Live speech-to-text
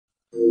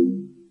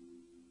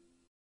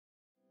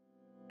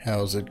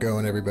How's it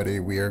going, everybody?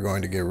 We are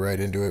going to get right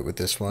into it with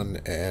this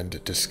one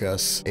and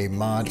discuss a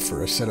mod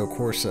for Assetto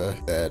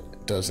Corsa that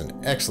does an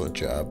excellent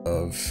job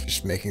of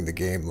just making the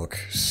game look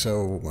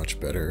so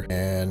much better.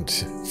 And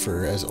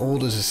for as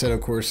old as Assetto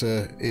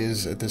Corsa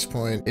is at this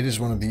point, it is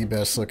one of the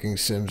best looking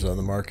sims on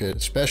the market,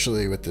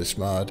 especially with this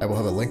mod. I will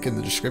have a link in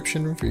the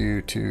description for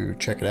you to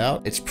check it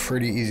out. It's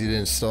pretty easy to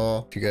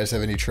install. If you guys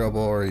have any trouble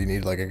or you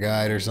need like a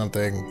guide or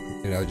something,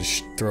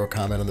 just throw a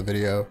comment on the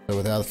video. So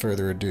without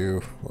further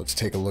ado, let's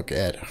take a look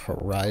at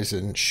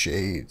Horizon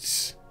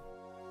Shades.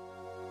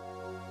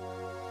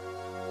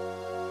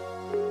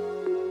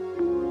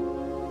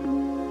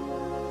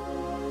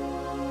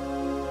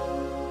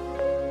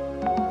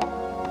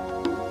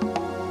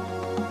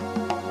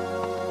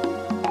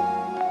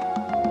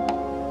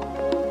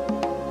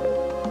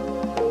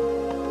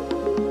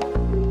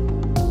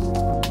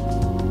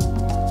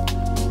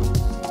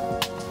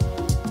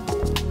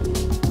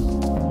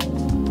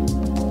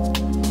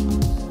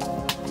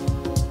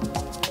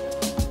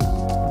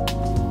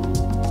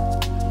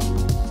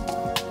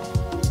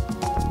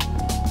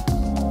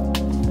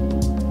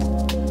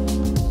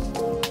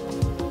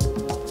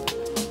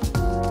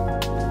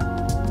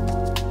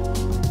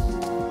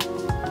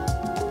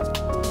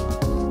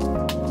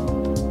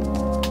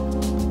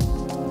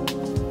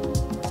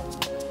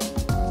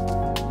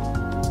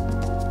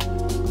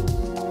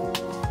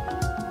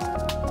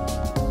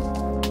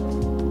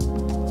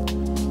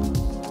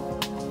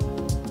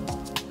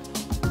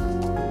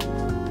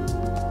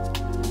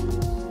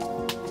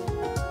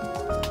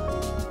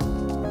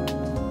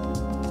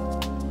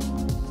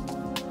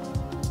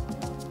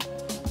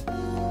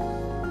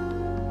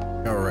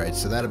 Alright,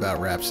 so that about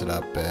wraps it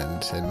up,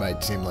 and it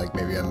might seem like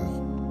maybe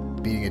I'm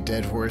beating a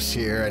dead horse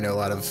here. I know a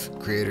lot of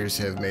creators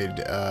have made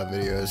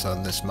videos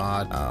on this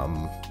mod,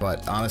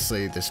 but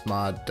honestly, this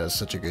mod does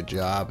such a good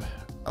job,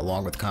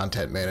 along with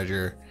Content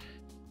Manager.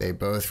 They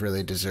both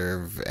really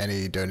deserve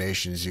any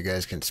donations you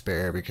guys can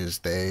spare because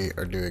they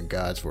are doing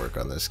God's work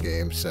on this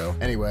game. So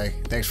anyway,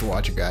 thanks for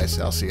watching, guys.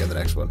 I'll see you on the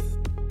next one.